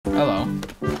Hello.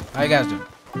 How you guys doing?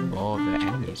 Oh, the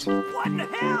enemies. What in the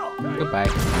hell? Goodbye.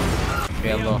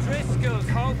 Hello.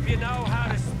 Hope you know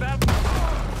how to spell.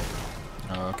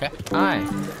 Okay. Hi.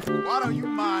 Why don't you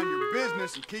mind your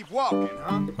business and keep walking,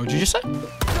 huh? What'd you just say? Go.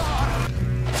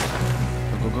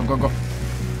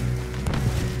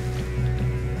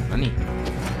 Honey.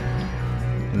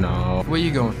 No. Where you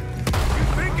going?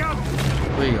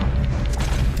 Where you going?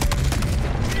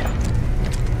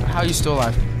 How are you still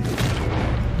alive?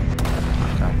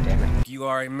 God damn it. You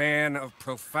are a man of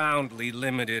profoundly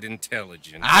limited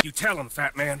intelligence. You tell him,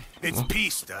 fat man. It's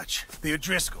peace, Dutch. The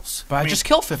O'Driscolls. But I just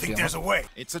killed 50 I think of there's them. a way.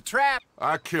 It's a trap.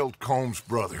 I killed Combs'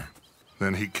 brother.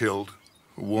 Then he killed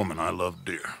a woman I loved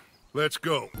dear. Let's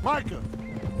go. Micah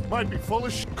might be full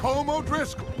of Colm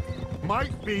O'Driscoll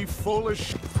might be full of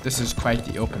This is quite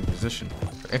the open position.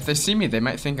 If they see me, they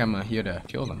might think I'm here to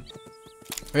kill them.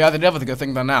 We are the devil, the good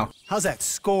thing done now. How's that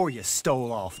score you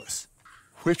stole off us?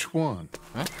 Which one?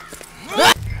 Huh?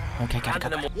 Okay, got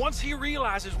it. Once he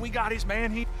realizes we got his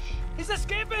man, he's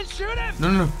escaping. Shoot him!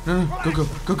 No. Go.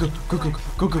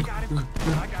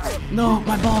 No,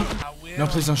 my ball. No,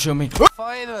 please don't shoot me.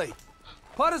 Finally,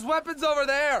 put his weapons over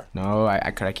there. No,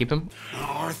 could I keep him?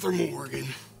 Arthur Morgan.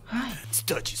 Hi. It's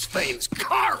Dutch's famous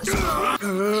cars.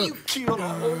 You killed a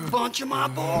whole bunch of my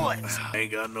boys. I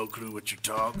ain't got no clue what you're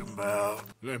talking about.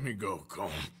 Let me go, Colm.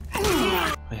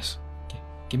 Yes.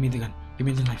 Give me the gun. Give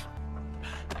me the knife.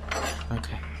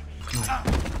 Okay. Come on.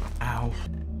 Ow.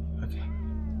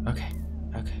 Okay.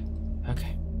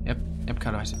 Yep.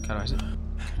 Cauterize it.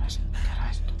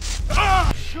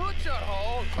 Shoot your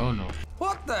hole. Oh no.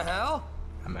 What the hell?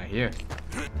 I'm out here.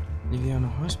 Leave you on a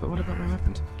horse, but what about my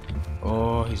weapons?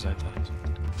 Oh, he's out there.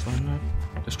 Phone knife.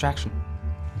 Distraction.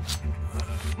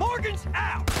 Morgan's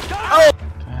out. Oh!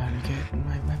 Trying to get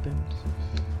my weapons.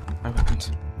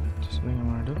 Just something I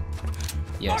want to do.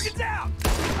 Yes. Morgan's out.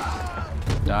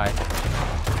 Die.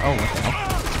 Oh, what the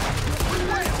hell?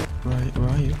 Where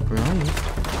are you?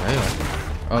 There you are.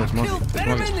 Oh, there's more.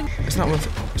 It's not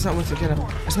worth it. Get up.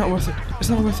 It's not worth it. Go. It's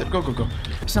not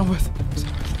worth it.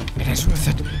 It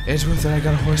is worth it. I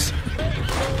got a horse.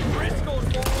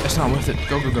 It's not worth it.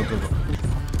 Go.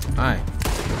 Aye.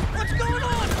 What's going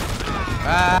on?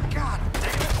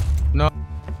 No.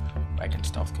 I can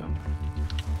stealth kill him.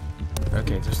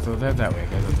 Okay, just go there that way. I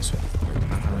gotta go this way.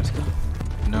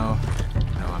 No,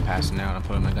 I'm passing out. I'm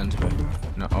putting my guns away.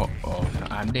 No, oh, no,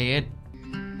 I'm dead.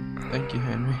 Thank you,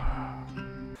 Henry.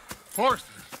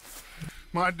 Arthur,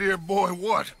 my dear boy,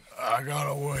 what? I got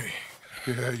away.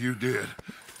 Yeah, you did.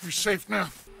 You're safe now.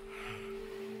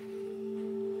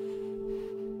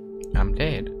 I'm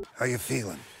dead. How you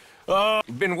feeling?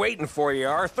 Been waiting for you,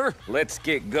 Arthur. Let's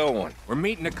get going. We're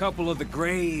meeting a couple of the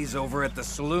Greys over at the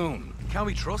saloon. Can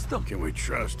we trust them? Can we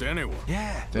trust anyone?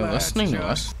 Yeah. They're listening to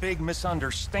us. Big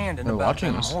misunderstanding They're about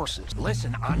watching them us. horses.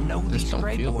 Listen, I know This these don't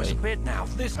Grey feel boys a right. bit now.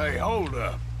 This. Hey, hold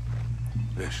up.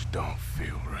 This don't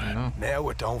feel right. No. Now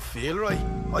it don't feel right.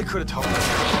 I could have told you.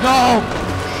 No,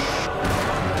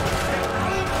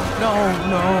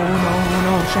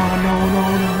 Sean, no.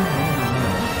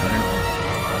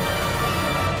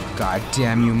 God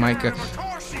damn you, Micah.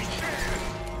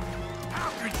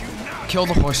 Kill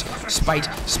the horse. Spite.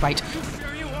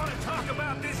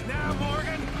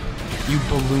 You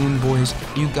balloon boys.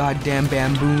 You goddamn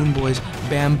bamboo boys.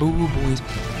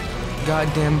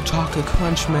 Goddamn chocolate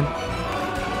crunchmen.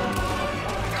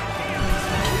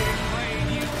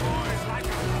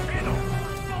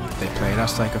 They played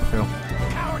us like a fiddle.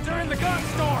 Cowards are in the gun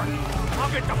store.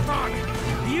 I'll get the front.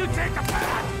 You take the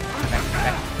back.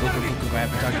 Go. I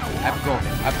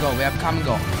have to go. We have to come and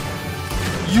go.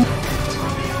 You.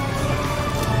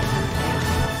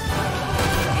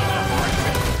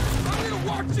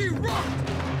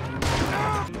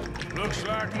 Looks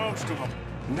like most of them.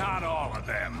 Not all of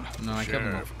them. No, I killed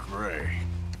him. Sheriff Gray.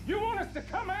 You want us to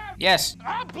come out? Yes.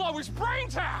 I'll blow his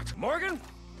brains out. Morgan.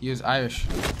 He was Irish.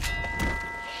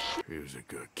 He was a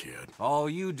good kid. All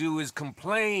you do is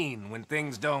complain when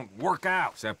things don't work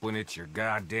out, except when it's your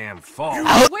goddamn fault.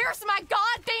 Where's my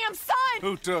goddamn son?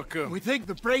 Who took him? We think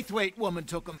the Braithwaite woman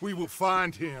took him. We will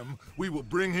find him, we will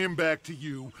bring him back to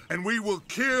you, and we will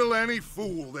kill any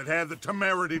fool that had the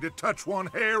temerity to touch one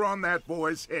hair on that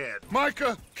boy's head.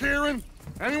 Micah, Kieran,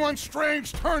 anyone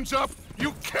strange turns up,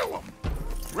 you kill him.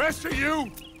 Rest of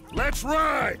you, let's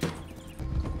ride.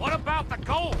 What about the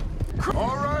gold?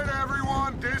 All right,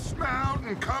 everyone, dismount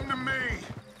and come to me.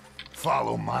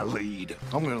 Follow my lead.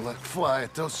 I'm gonna let fly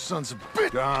at those sons of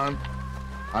bitch. Don,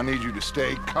 I need you to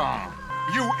stay calm.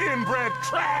 You inbred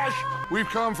trash! We've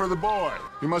come for the boy.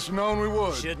 You must have known we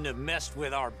would. Shouldn't have messed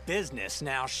with our business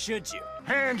now, should you?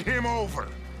 Hand him over.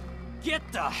 Get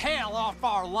the hell off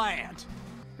our land!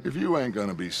 If you ain't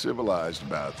gonna be civilized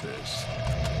about this.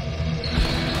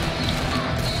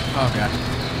 Oh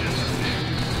god.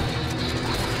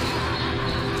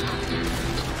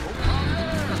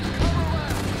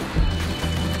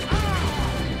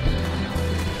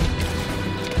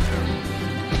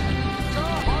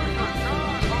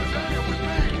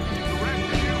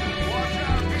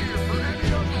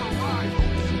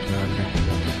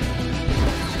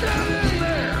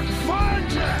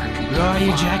 Where are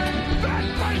you, Jack?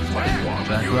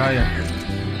 Jack, where are you?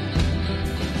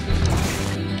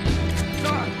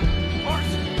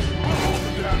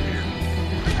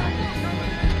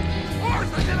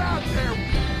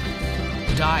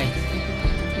 Die.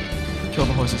 Kill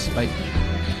the horses. Bye.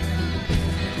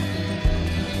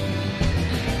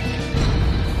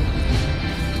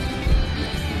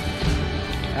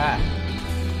 Ah.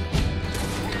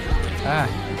 Ah.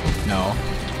 No.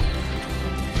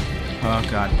 Oh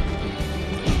god.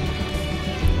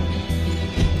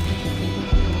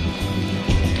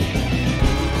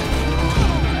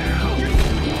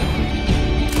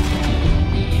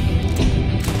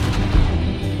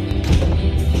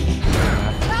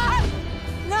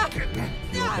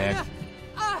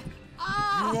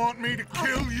 You want me to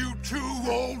kill you too,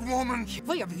 old woman?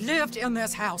 We have lived in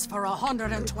this house for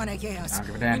 120 years.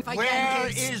 Where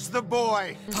is the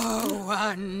boy? Oh,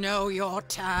 I know your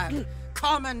type.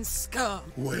 Common scum.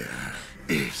 Where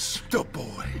is the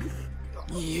boy?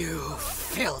 You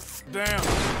filth. Damn.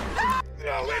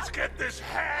 Now let's get this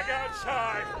hag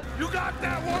outside. You got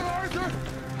that one, Arthur?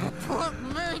 Put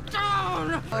me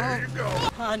down. There you go.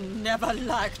 I never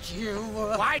liked you.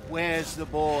 What? Where's the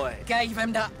boy? Gave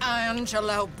him to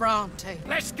Angelo Bronte.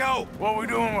 Let's go! What we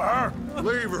doing with her?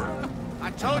 Leave her. I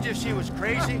told you she was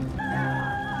crazy.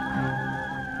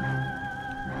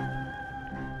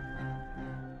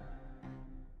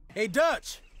 Hey,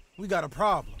 Dutch, we got a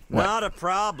problem. What? Not a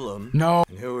problem. No.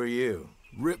 And who are you?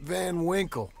 Rip Van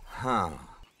Winkle. Huh.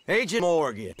 Agent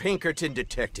Morgan, Pinkerton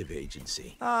Detective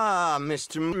Agency. Ah,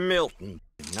 Mr. Milton.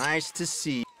 Nice to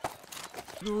see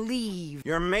you. Leave.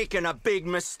 You're making a big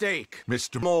mistake.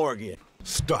 Mr. Morgan.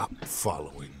 Stop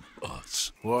following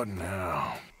us. What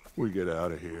now? We get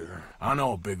out of here. I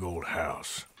know a big old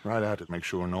house. Right out to make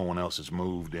sure no one else has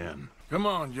moved in. Come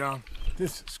on, John.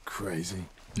 This is crazy.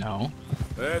 No.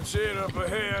 That's it up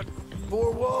ahead.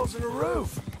 4 walls and a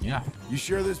roof. Yeah. You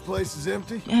sure this place is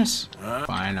empty? Yes.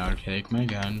 Fine, I'll take my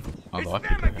gun. Although I It's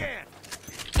them picked it up. again!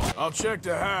 I'll check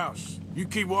the house. You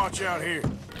keep watch out here.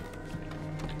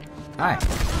 Hi.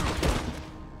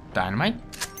 Dynamite.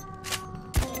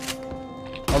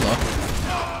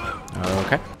 Hello.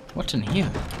 Okay. What's in here?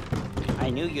 I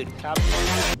knew you'd come.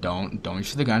 Don't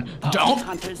use the gun. Don't!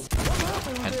 Hunters.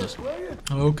 Headless.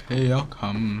 Okay, I'll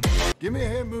come. Give me a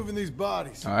hand moving these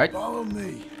bodies. All right. Follow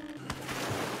me.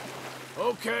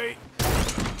 Okay.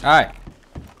 Alright.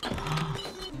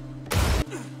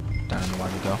 Down in the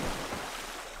water we go.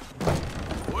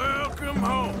 Welcome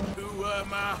home to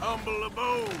my humble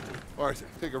abode. Arthur,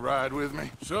 take a ride with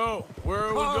me. So, where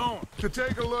are we going? To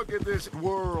take a look at this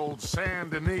world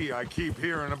Saint Denis I keep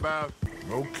hearing about.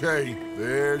 Okay,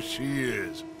 there she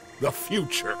is. The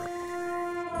future.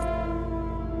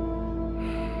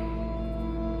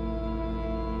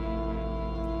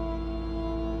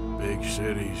 Big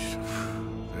cities.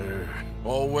 They're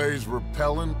Always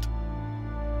repellent.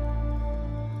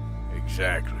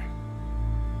 exactly.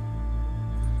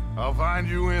 I'll find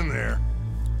you in there.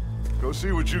 Go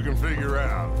see what you can figure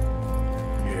out.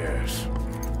 Yes.